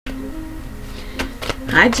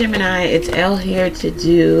Hi Gemini, it's Elle here to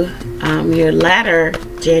do your latter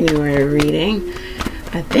January reading.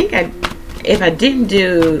 I think if I didn't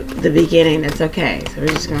do the beginning, that's okay. So we're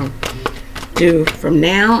just going to do from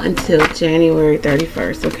now until January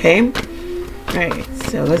 31st, okay? Alright,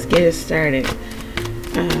 so let's get it started.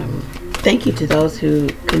 Thank you to those who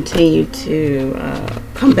continue to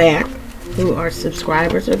come back, who are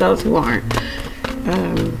subscribers, or those who aren't.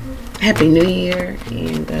 Happy New Year,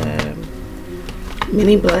 and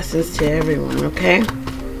many blessings to everyone, okay?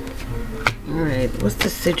 Alright, what's the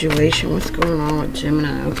situation? What's going on with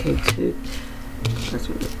Gemini? Okay,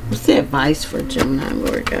 what's the advice for Gemini,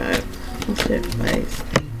 Lord God? What's the advice?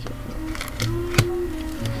 Thank you.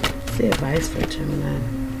 What's the advice for Gemini?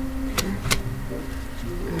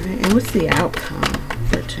 Alright, and what's the outcome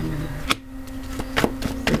for Gemini?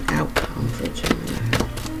 What's the outcome for Gemini?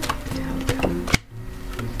 The outcome.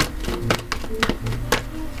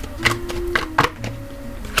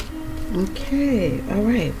 Okay,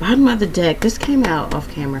 alright. Bottom of the deck. This came out off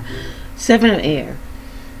camera. 7 of air.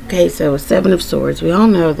 Okay, so 7 of swords. We all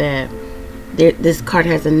know that this card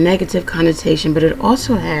has a negative connotation, but it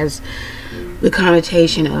also has the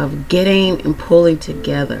connotation of getting and pulling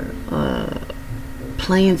together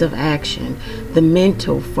plans of action, the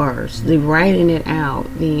mental first, the writing it out,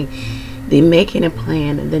 the making a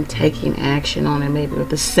plan and then taking action on it, maybe with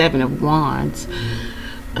the 7 of wands.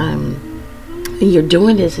 You're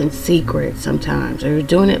doing this in secret sometimes, or you're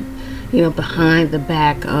doing it, you know, behind the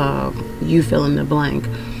back of you fill in the blank.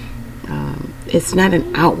 It's not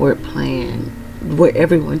an outward plan where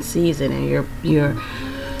everyone sees it and you're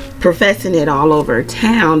professing it all over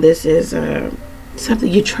town. This is something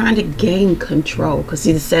you're trying to gain control, because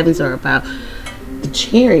see, the 7s are about the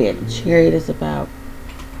Chariot. The Chariot is about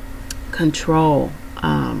control,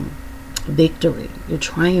 victory. You're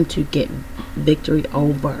trying to get victory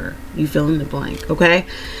over you fill in the blank, okay?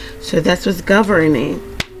 So that's what's governing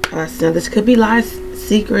us. Now this could be lies,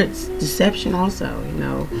 secrets, deception also, you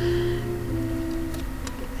know.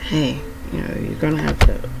 Hey, you know, you're gonna have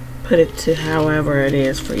to put it to however it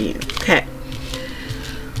is for you, okay?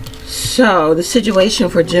 So the situation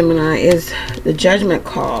for Gemini is the judgment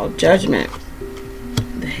call, judgment,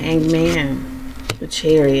 the Hanged Man, the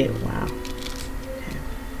Chariot. Wow.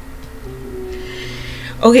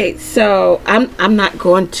 Okay, so I'm not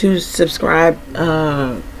going to subscribe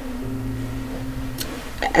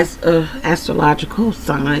as astrological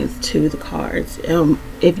signs to the cards.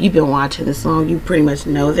 If you've been watching this long, you pretty much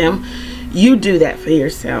know them. You do that for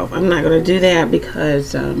yourself. I'm not going to do that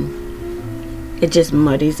because it just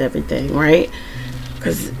muddies everything, right?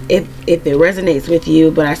 Because if it resonates with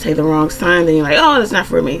you, but I say the wrong sign, then you're like, oh, that's not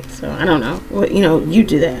for me. So I don't know. Well, you know, you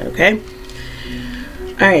do that, okay?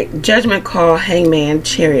 All right, judgment call, Hangman,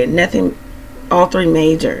 Chariot, nothing, all 3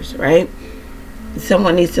 majors, right?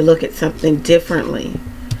 Someone needs to look at something differently.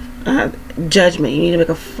 Judgment, you need to make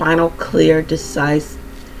a final, clear, decisive.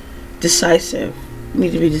 You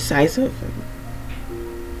need to be decisive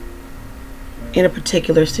in a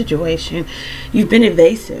particular situation. You've been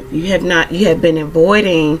evasive. You have been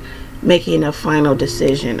avoiding making a final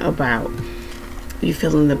decision about you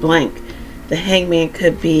fill in the blank. The Hangman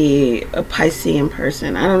could be a Piscean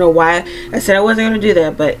person. I don't know why I said I wasn't going to do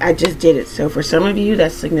that, but I just did it. So for some of you,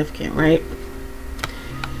 that's significant, right?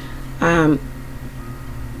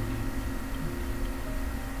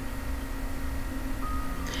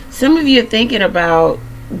 Some of you are thinking about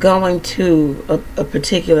going to a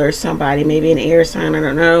particular somebody, maybe an air sign, I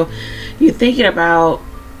don't know. You're thinking about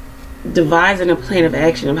devising a plan of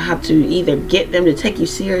action of how to either get them to take you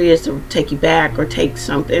serious or take you back or take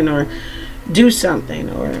something or do something.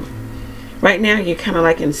 Or right now you're kind of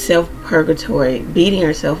like in self-purgatory, beating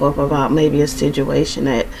yourself up about maybe a situation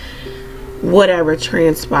that whatever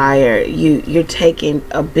transpired, you're taking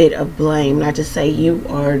a bit of blame. Not to say you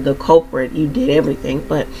are the culprit, you did everything,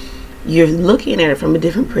 but you're looking at it from a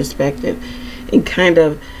different perspective and kind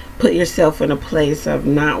of put yourself in a place of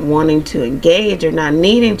not wanting to engage or not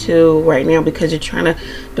needing to right now because you're trying to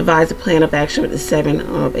devise a plan of action with the 7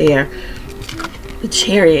 of air. The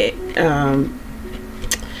Chariot,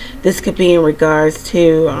 this could be in regards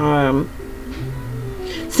to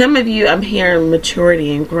some of you, I'm hearing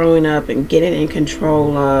maturity and growing up and getting in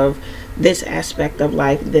control of this aspect of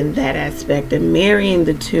life, then that aspect, and marrying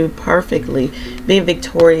the two perfectly, being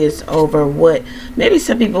victorious over what maybe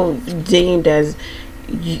some people deemed as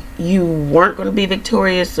you weren't going to be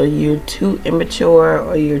victorious, or you're too immature,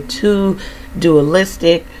 or you're too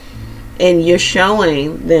dualistic, and you're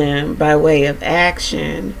showing them by way of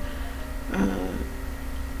action,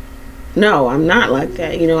 no, I'm not like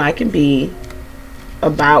that. You know, I can be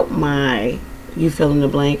about my you fill in the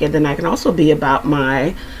blank. And then I can also be about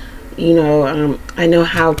my, you know, I know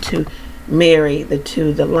how to marry the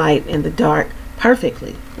two, the light and the dark,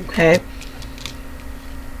 perfectly. Okay.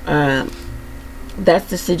 That's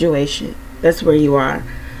the situation. That's where you are.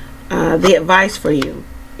 The advice for you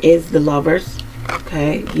is the Lovers.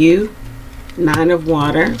 Okay. You, Nine of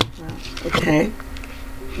Water. Okay.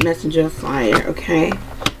 Messenger of Fire. Okay.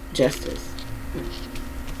 Justice.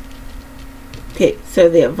 Okay, so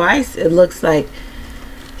the advice, it looks like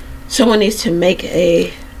someone needs to make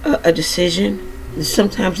a decision.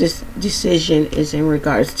 Sometimes this decision is in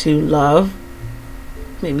regards to love,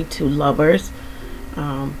 maybe two lovers.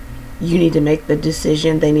 You need to make the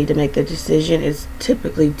decision. They need to make the decision. It's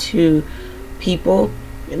typically two people.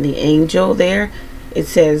 And the angel there, it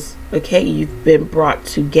says, okay, you've been brought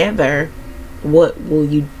together. What will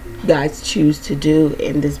you guys choose to do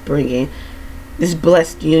in this bringing, this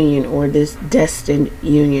blessed union or this destined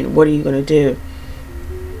union? What are you going to do?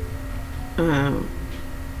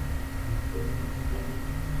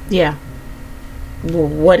 Yeah. Well,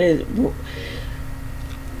 what is,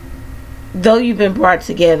 though you've been brought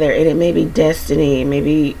together and it may be destiny,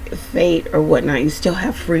 maybe fate or whatnot, you still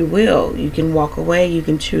have free will. You can walk away. You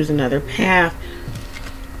can choose another path.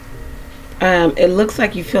 It looks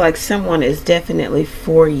like you feel like someone is definitely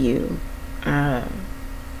for you.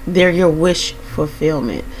 They're your wish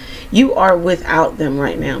fulfillment. You are without them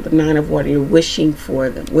right now. The Nine of Water, you're wishing for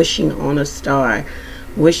them, wishing on a star,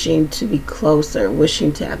 wishing to be closer,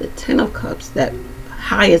 wishing to have the Ten of Cups, that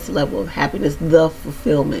highest level of happiness, the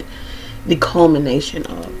fulfillment, the culmination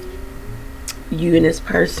of you and this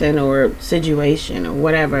person or situation or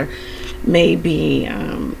whatever may be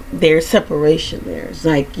their separation there. It's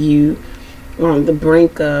like you on the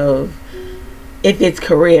brink of, if it's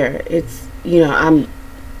career, it's, you know,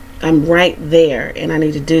 I'm right there and I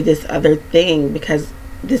need to do this other thing because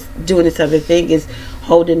doing this other thing is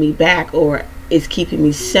holding me back or is keeping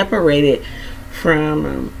me separated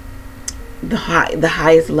from the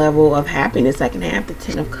highest level of happiness I can have, the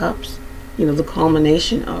Ten of Cups, you know, the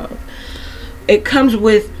culmination of. It comes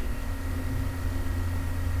with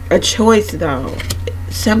a choice though,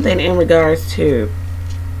 something in regards to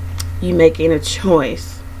you making a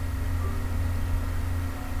choice.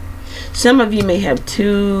 Some of you may have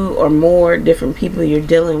two or more different people you're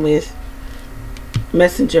dealing with.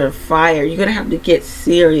 Messenger of Fire, you're going to have to get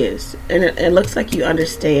serious. And it looks like you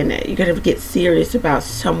understand that. You're going to have to get serious about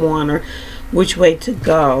someone or which way to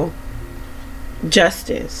go.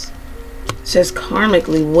 Justice says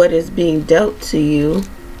karmically what is being dealt to you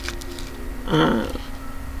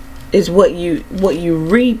is what you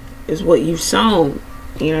reap, is what you've sown.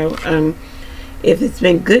 You know, if it's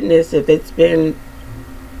been goodness, if it's been,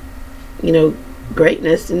 you know,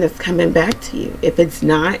 greatness, and that's coming back to you. If it's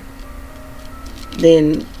not,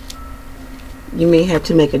 then you may have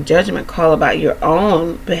to make a judgment call about your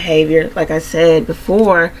own behavior. Like I said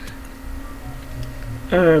before,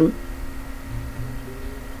 in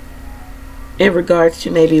regards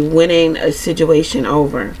to maybe winning a situation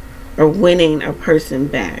over or winning a person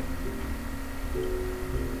back.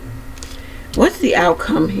 What's the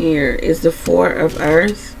outcome here? Is the Four of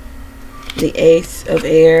Earth, the Ace of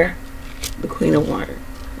Air, the Queen of Water.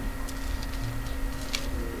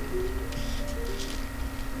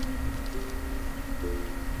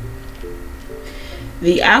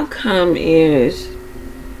 The outcome is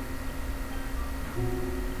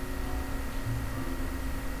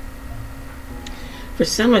for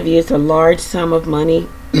some of you, it's a large sum of money.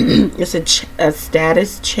 It's a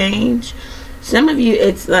status change. Some of you,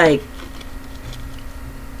 it's like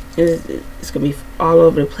it's gonna be all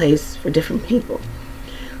over the place for different people.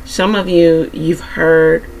 Some of you, you've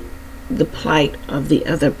heard the plight of the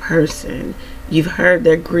other person. You've heard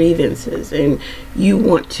their grievances, and you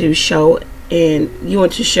want to show,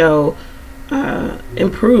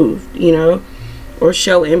 improved, you know, or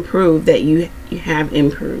show improved that you have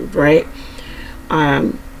improved, right?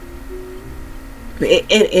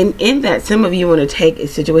 In that, some of you want to take a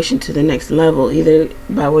situation to the next level, either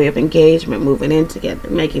by way of engagement, moving in together,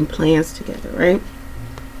 making plans together, right?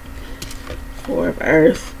 Four of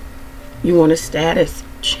Earth, you want a status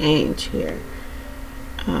change here.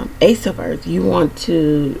 Ace of Earth, you want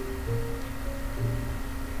to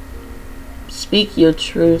speak your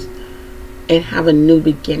truth and have a new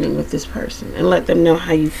beginning with this person and let them know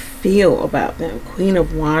how you feel about them. Queen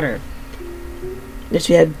of Water, that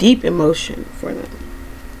you have deep emotion for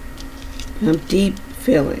them, deep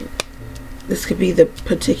feeling. This could be the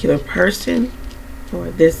particular person,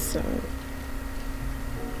 or this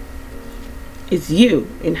is you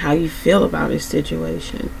and how you feel about a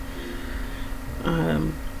situation.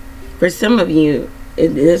 For some of you,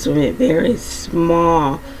 it is very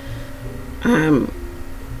small.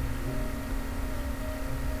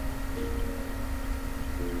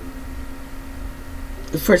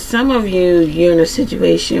 For some of you, you're in a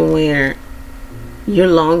situation where you're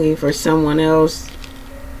longing for someone else.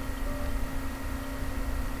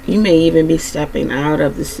 You may even be stepping out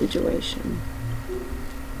of the situation.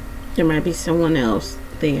 There might be someone else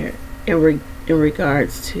there in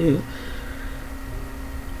regards to,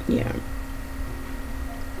 yeah.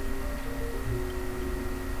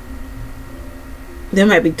 There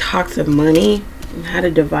might be talks of money and how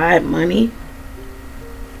to divide money.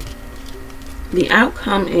 The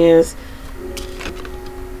outcome is,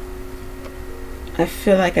 I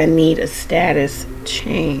feel like I need a status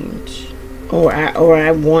change, or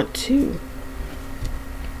I want to.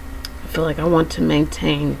 I feel like I want to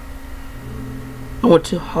maintain. I want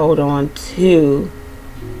to hold on to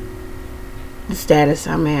the status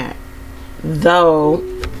I'm at. Though,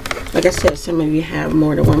 like I said, some of you have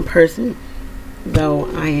more than one person. Though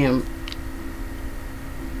I am,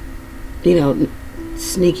 you know,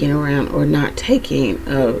 sneaking around or not taking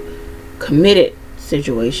a committed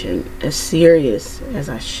situation as serious as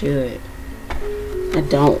I should. I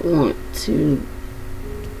don't want to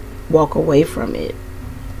walk away from it.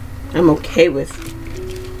 I'm okay with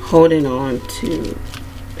holding on to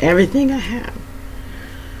everything I have.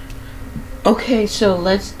 Okay, so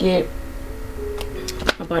let's get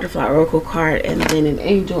a butterfly oracle card and then an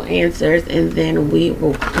angel answers, and then we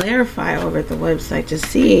will clarify over at the website to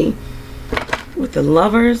see with the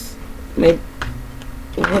lovers, maybe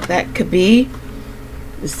what that could be.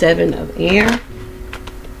 The 7 of air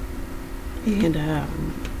and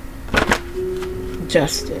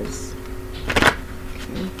justice.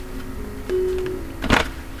 Okay.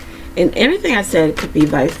 And everything I said could be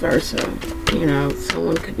vice versa. You know,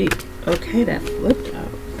 someone could be, okay, that flipped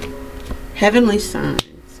out. Heavenly signs.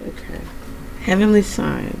 Okay. Heavenly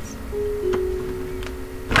signs.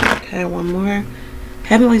 Okay, one more.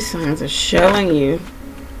 Heavenly signs are showing you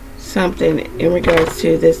something in regards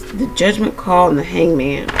to this, the judgment call and the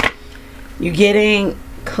hangman. You're getting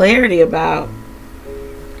clarity about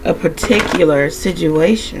a particular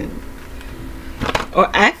situation. Or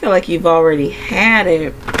I feel like you've already had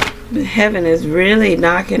it, but heaven is really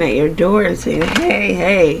knocking at your door and saying,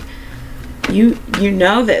 hey, you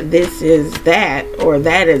know that this is that, or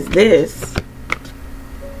that is this.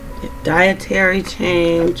 Dietary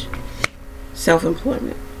change,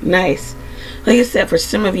 self-employment. Nice. Like I said, for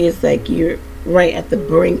some of you, it's like you're right at the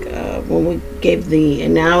brink of, when we gave the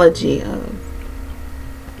analogy of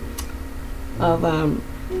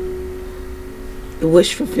the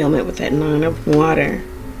wish fulfillment with that 9 of water.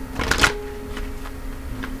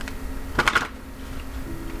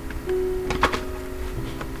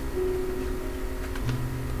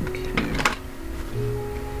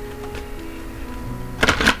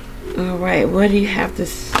 Alright, what do you have to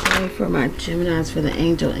say for my Geminis for the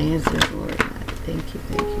angel answers, Lord? Thank you,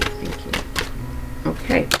 thank you, thank you.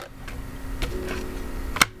 Okay.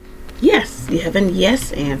 Yes, you have a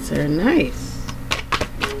yes answer. Nice.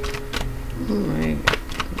 Alright.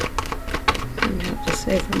 What do you have to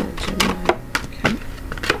say for my Gemini? Okay.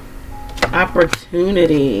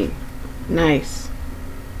 Opportunity. Nice.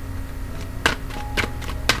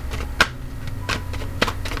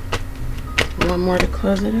 One more to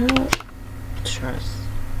close it out. Trust.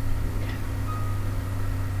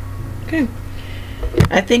 Okay.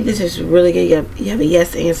 I think this is really good. You have a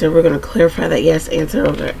yes answer. We're going to clarify that yes answer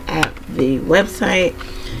over at the website.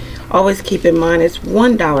 Always keep in mind it's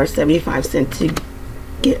 $1.75 to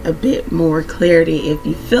get a bit more clarity. If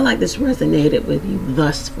you feel like this resonated with you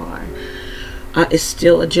thus far, it's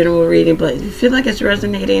still a general reading, but if you feel like it's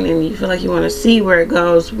resonating and you feel like you want to see where it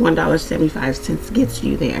goes, $1.75 gets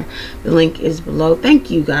you there. The link is below. Thank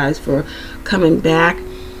you guys for coming back.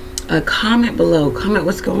 Comment below. Comment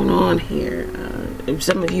what's going on here. If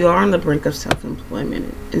some of you are on the brink of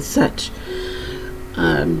self-employment and such,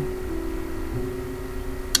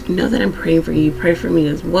 know that I'm praying for you. Pray for me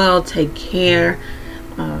as well. Take care.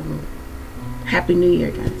 Happy New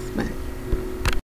Year, guys.